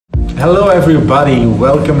Hello everybody,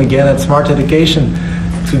 welcome again at SmartEducation.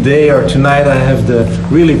 Today or tonight I have the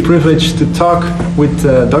really privilege to talk with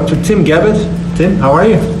Dr. Tim Gabbett. Tim, how are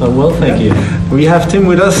you? I'm well, thank you. We have Tim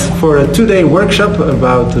with us for a 2-day workshop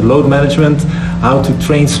about load management, how to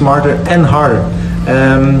train smarter and harder.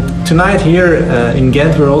 Tonight here in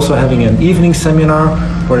Ghent we're also having an evening seminar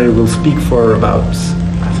where we will speak for about,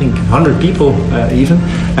 I think, 100 people even.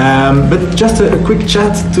 But just a quick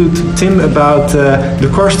chat to Tim about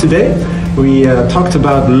the course today. We talked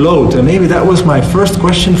about load, and maybe that was my first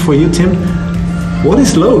question for you, Tim. What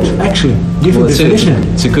is load, actually? Give a definition.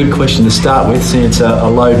 It's a good question to start with, since it's a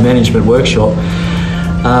load management workshop.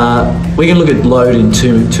 We can look at load in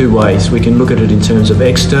two ways. We can look at it in terms of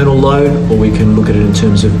external load, or we can look at it in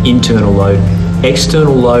terms of internal load.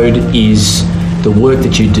 External load is the work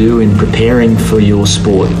that you do in preparing for your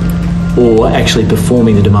sport, or actually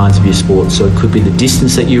performing the demands of your sport. So it could be the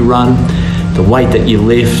distance that you run, the weight that you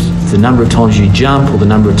lift, the number of times you jump, or the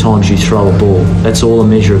number of times you throw a ball. That's all a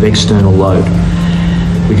measure of external load.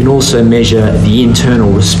 We can also measure the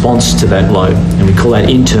internal response to that load, and we call that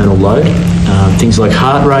internal load. Things like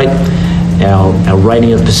heart rate, our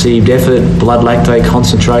rating of perceived effort, blood lactate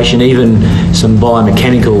concentration, even some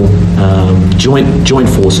biomechanical joint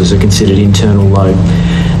forces are considered internal load.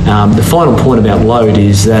 The final point about load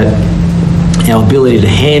is that our ability to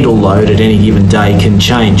handle load at any given day can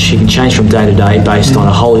change. It can change from day to day based on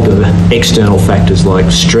a whole heap of external factors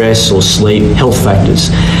like stress or sleep, health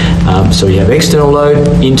factors. So we have external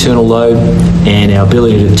load, internal load, and our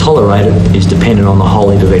ability to tolerate it is dependent on the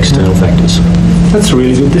whole heap of external factors. That's a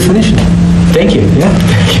really good definition. Thank you. Yeah.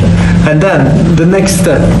 And then the next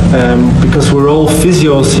step, because we're all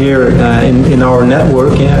physios here in our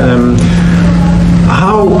network.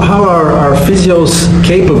 How are our physios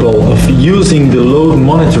capable of using the load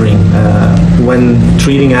monitoring when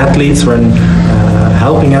treating athletes, when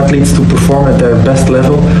helping athletes to perform at their best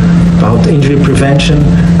level, about injury prevention,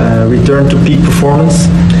 return to peak performance?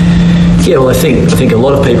 Yeah, well, I think a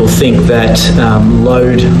lot of people think that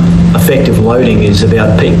effective loading is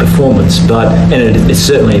about peak performance, and it's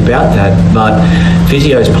certainly about that, but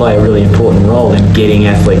physios play a really important role in getting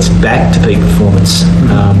athletes back to peak performance.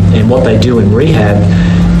 And what they do in rehab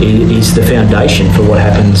is the foundation for what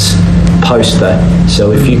happens post that.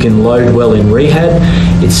 So if you can load well in rehab,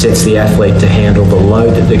 it sets the athlete to handle the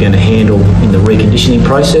load that they're going to handle in the reconditioning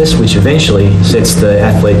process, which eventually sets the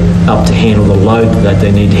athlete up to handle the load that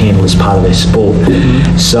they need to handle as part of their sport.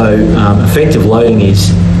 So effective loading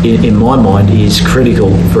is, in my mind, is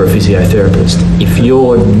critical for a physiotherapist. If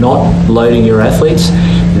you're not loading your athletes,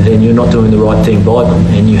 then you're not doing the right thing by them,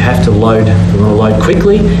 and you have to load. We want to load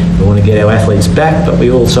quickly, we want to get our athletes back, but we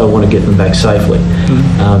also want to get them back safely.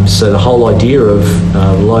 So the whole idea of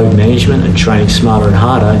load management and training smarter and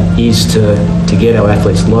harder is to get our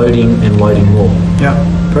athletes loading and loading more. Yeah,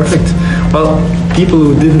 perfect. Well, people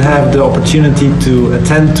who didn't have the opportunity to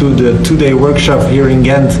attend to the 2-day workshop here in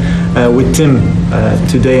Ghent with Tim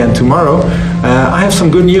today and tomorrow, I have some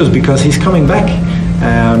good news, because he's coming back.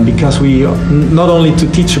 Because we not only to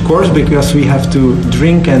teach a course, because we have to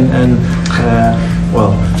drink and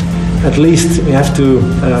well, at least we have to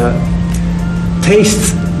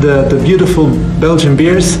taste the beautiful Belgian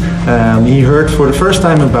beers. He heard for the first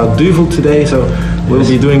time about Duvel today, so we'll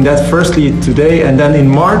be doing that firstly today, and then in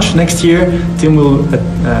March next year Tim will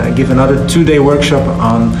give another 2-day workshop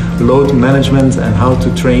on load management and how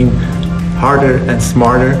to train harder and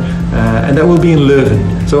smarter, and that will be in Leuven.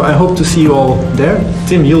 So I hope to see you all there.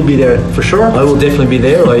 Tim, you'll be there for sure. I will definitely be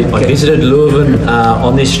there. I visited Leuven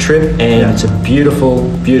on this trip, and it's a beautiful,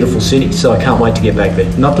 beautiful city, so I can't wait to get back there.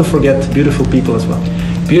 Not to forget beautiful people as well.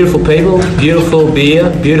 Beautiful people, beautiful beer,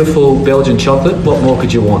 beautiful Belgian chocolate. What more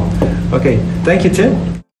could you want? Okay, thank you, Tim.